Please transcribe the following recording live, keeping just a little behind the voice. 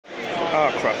Oh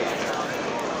crap.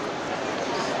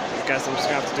 I guess I'm just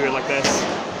gonna have to do it like this.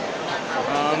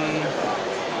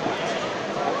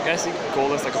 I guess you could call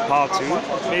this like a part 2,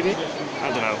 maybe? I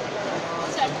don't know.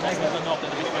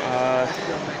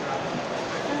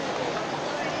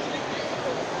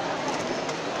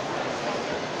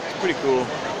 It's pretty cool.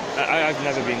 I've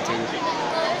never been to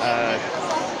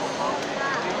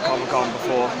Comic-Con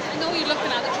before. I know you're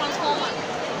looking at the Transformer.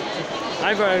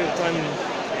 I've done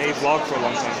a vlog for a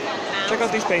long time. Check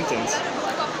out these paintings.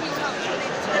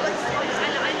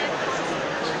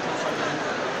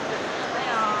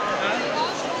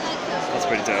 That's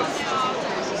pretty dope.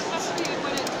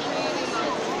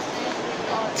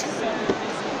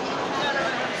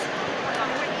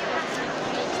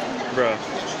 Bro.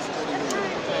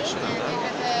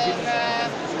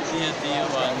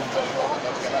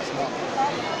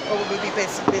 Oh, we'll be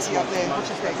busy up there. What do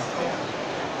you think?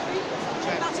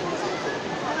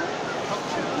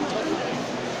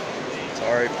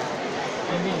 Sorry.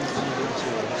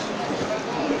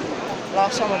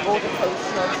 Last time I bought a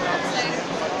poster.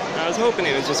 I was hoping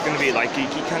it was just going to be like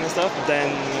geeky kind of stuff, but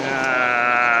then,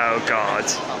 oh god,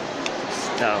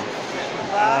 no.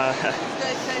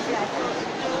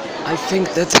 I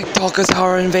think the TikTokers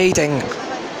are invading.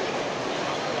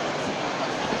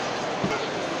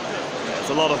 There's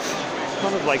a lot of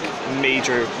like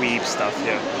major weeb stuff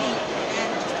here.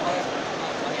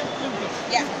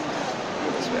 Yeah.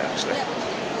 This way, actually.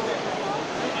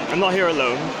 I'm not here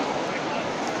alone.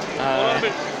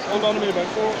 Hold on a minute,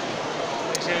 about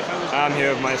I'm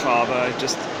here with my father. I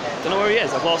just don't know where he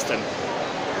is. I've lost him.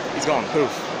 He's gone.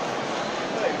 Poof.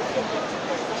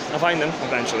 I'll find him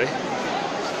eventually.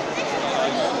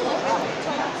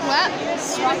 What?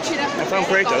 I found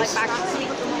Kratos.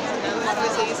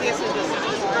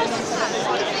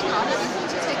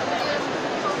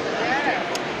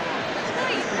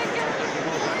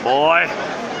 Boy!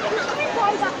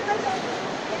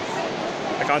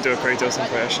 I can't do a Kratos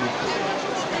impression.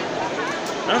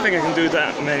 I don't think I can do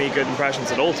that many good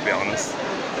impressions at all, to be honest.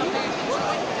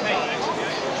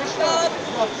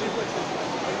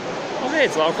 Oh hey,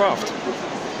 it's Lara Croft.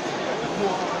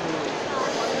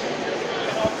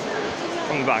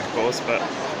 From the back, of course, but...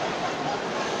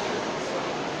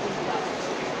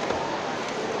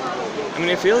 I mean,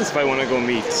 it feels if I want to go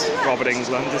meet Robert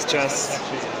Englund, it's just...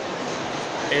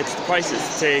 It's the prices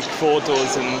to take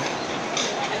photos and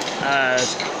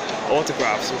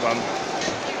autographs with them.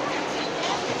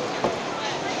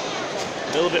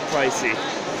 A little bit pricey.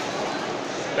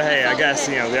 But hey, I guess,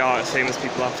 you know, they are famous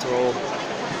people after all.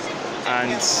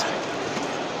 And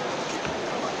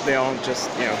they aren't just,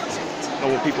 you know,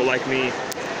 normal people like me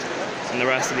and the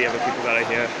rest of the other people that are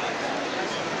here.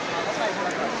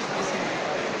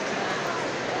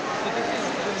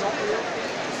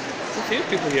 There's a few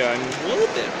people here, I'm a little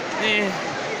bit,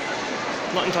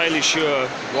 not entirely sure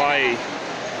why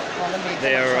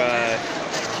they're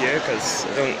here, because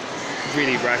I don't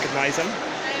really recognize them.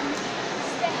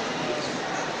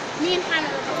 Me and Hannah.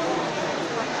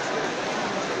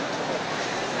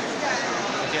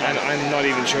 I'm not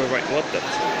even sure right what the...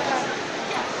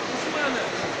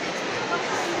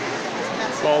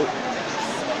 Well,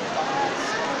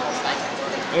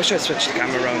 I wish I switched the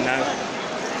camera around now.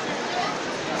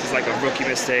 This is like a rookie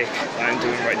mistake that I'm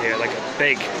doing right here, like a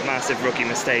big, massive rookie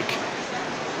mistake.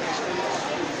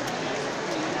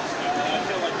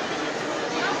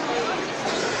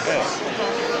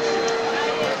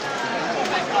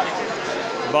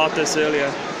 Bought this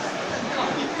earlier,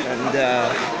 and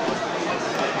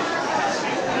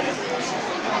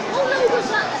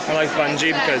I like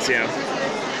Bungie because, you know,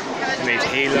 they made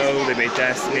Halo, they made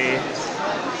Destiny,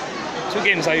 2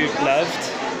 games I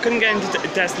loved. Couldn't get into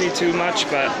Destiny too much,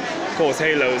 but of course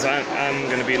Halo's I'm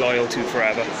going to be loyal to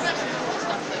forever.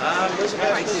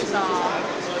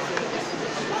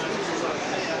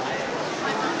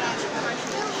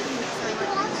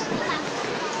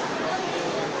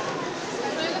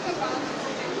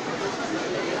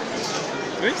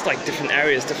 There's like different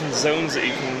areas, different zones that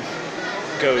you can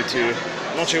go to.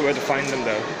 I'm not sure where to find them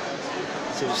though.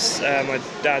 So my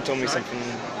dad told me something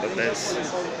about this,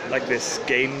 like this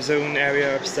game zone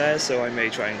area upstairs, so I may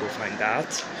try and go find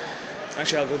that.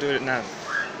 Actually, I'll go do it now.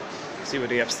 See where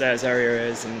the upstairs area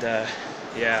is, and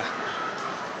yeah.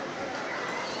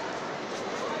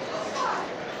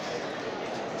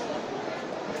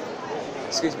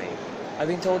 Excuse me. I've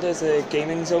been told there's a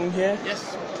gaming zone here.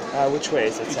 Yes. Which way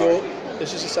is it?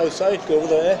 This is the south side. Go over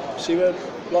there. See where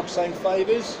block sign 5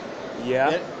 is?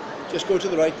 Yeah. Just go to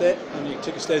the right there, and you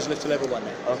take a stairs lift to level 1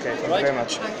 there. Okay, thank you very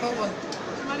much.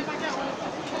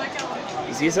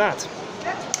 Easy as that.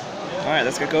 Alright,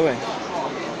 let's get going.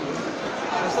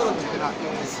 Thank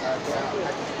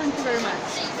you very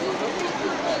much.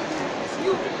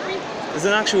 There's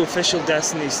an actual official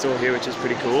Destiny store here, which is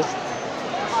pretty cool.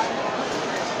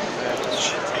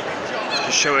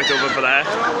 Just show it over there.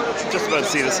 Just about to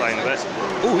see the sign of it.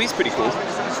 Oh, he's pretty cool.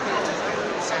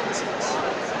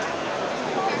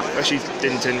 Actually,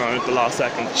 didn't turn around at the last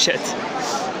second. Shit.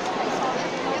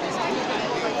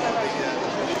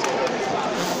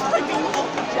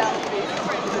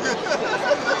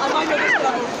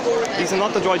 These are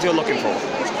not the droids you're looking for.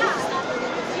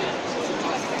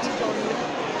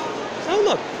 Oh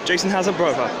look, Jason has a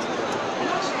brother.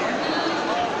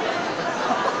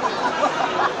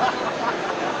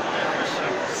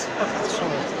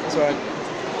 That's right.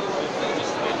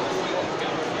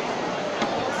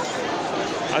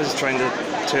 I was just trying to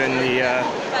turn the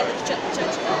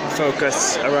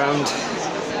focus around.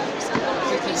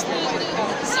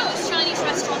 Sue's Chinese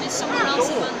restaurant is somewhere else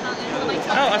in Manhattan.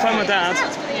 Oh, I found my dad.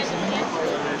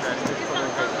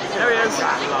 There he is.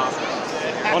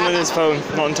 On his phone,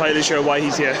 not entirely sure why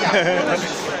he's here.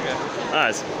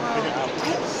 Alright.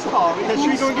 Sorry,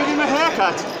 should we go and give him a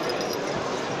haircut?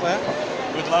 Where?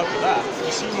 Good luck with that.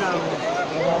 You see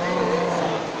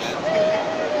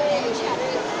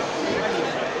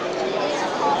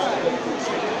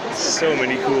So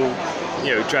many cool,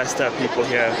 dressed up people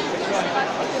here.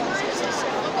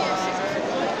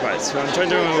 Right, so I'm trying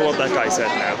to remember what that guy said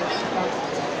now.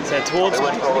 He said towards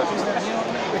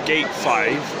gate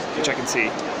 5, which I can see.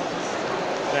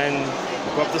 Then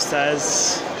go up the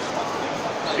stairs.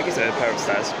 I think he said a pair of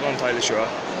stairs, not entirely sure.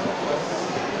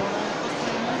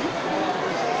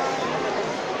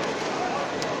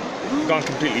 I've gone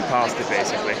completely past it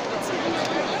basically.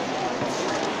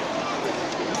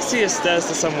 I see a stairs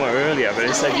to somewhere earlier, but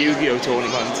it said Yu-Gi-Oh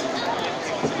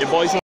tournament. Your boy's not